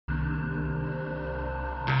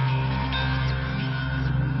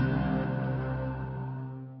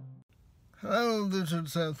Hello, this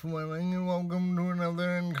is Seth Welling, and welcome to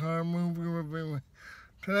another in-car movie review.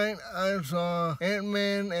 Tonight I saw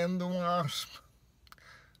Ant-Man and the Wasp.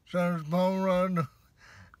 Stars Paul Rudd,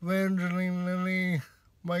 Evangeline Lilly,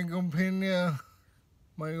 Michael Pena,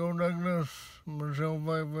 Michael Douglas, Michelle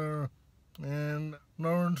Pfeiffer, and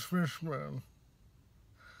Lawrence Fishburne.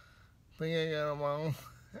 I think I got them all.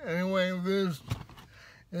 Anyway, this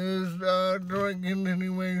is a direct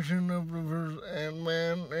continuation of the first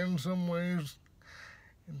Ant-Man. In some ways,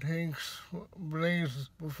 it takes place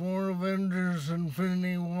before Avengers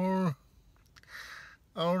Infinity War,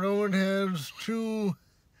 although it has two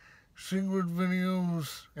secret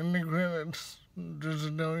videos in the credits, just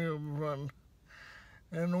to tell you up front.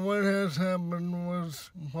 And what has happened was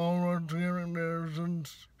Paul Rudd's character,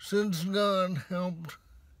 since God helped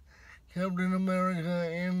Captain America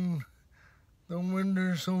in The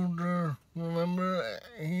Winter Soldier, remember,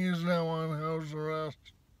 he is now on house arrest.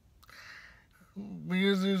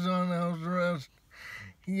 Because he's on house arrest,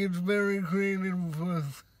 he gets very creative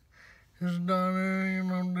with his daughter,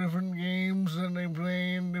 different games that they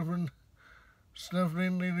play and different stuff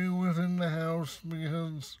that they do within the house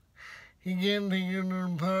because he can't take her to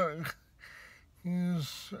the park.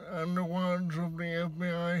 He's under watch of the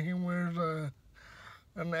FBI. He wears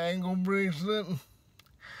an ankle bracelet.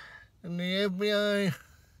 And the FBI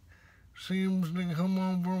seems to come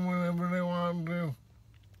over whenever they want to.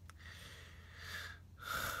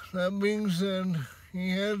 That being said, he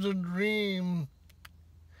has a dream,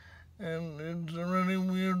 and it's a really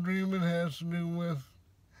weird dream. It has to do with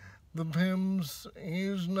the Pims.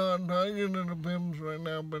 He's not talking to the Pims right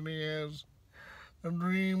now, but he has a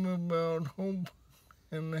dream about Hope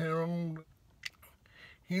and Harold.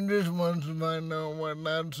 He just wants to find out what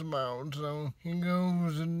that's about, so he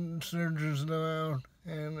goes and searches them out,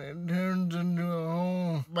 and it turns into a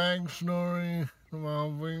whole backstory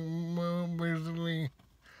involving, basically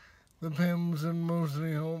the Pims and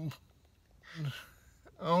mostly Hope.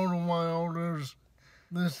 All the while, there's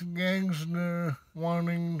this gangster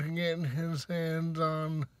wanting to get his hands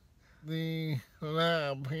on the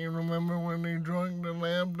lab. You remember when he drank the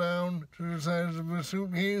lab down to the size of a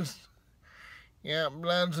suitcase? Yeah,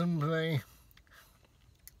 that's in play.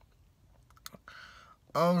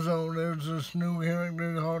 Also, there's this new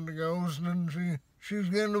character called the Ghost, and she's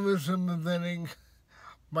kind of a sympathetic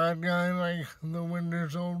bad guy like the Winter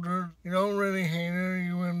Soldier. You don't really hate her,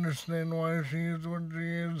 you understand why she is what she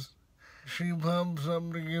is. She pops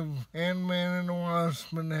up to give Ant-Man and the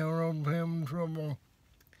Wasp and Harold Pym trouble.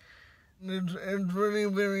 It's really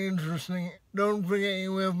very interesting. Don't forget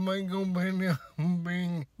you have Michael Pena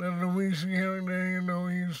being the Luis character,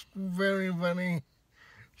 he's very funny.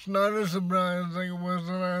 It's not a surprise like it was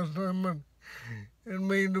the last time, but he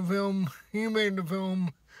made the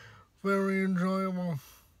film very enjoyable.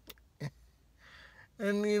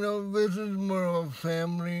 And this is more of a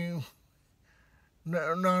family,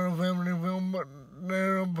 not a family film, but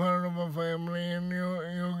they're a part of a family, and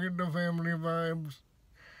you'll get the family vibes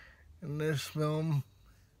in this film.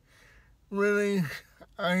 Really,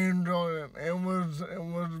 I enjoyed it. It was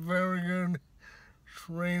very good. It's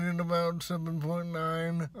rated about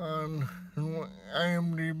 7.9 on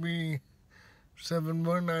IMDb,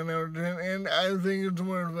 7.9 out of 10, and I think it's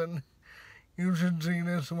worth it. You should see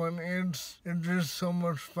this one. It's just so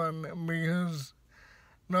much fun because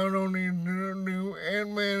not only do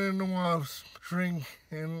Ant-Man and the Wasp shrink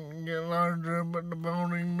and get larger, but the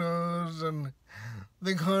building does, and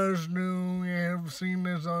the cars do. You have seen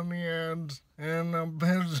this on the ads, and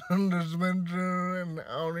Pets on Dispenser, and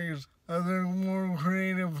all these other more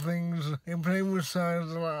creative things. They play with size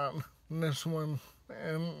a lot in this one,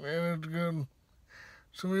 and it's good.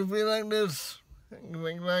 So if you like this,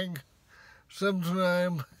 like,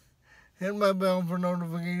 subscribe, hit my bell for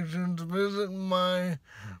notifications, visit my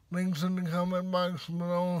links in the comment box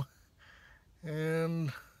below,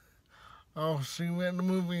 and I'll see you at the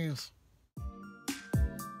movies.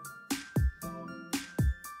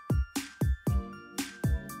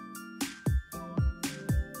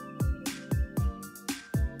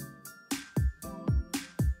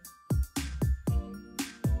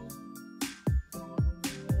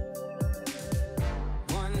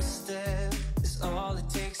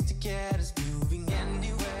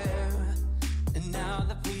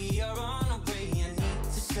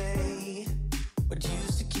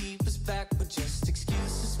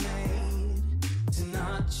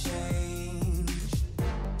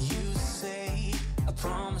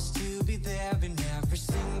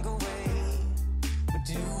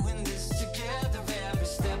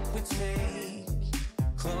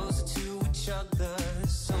 Closer to each other,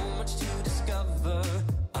 so much to discover.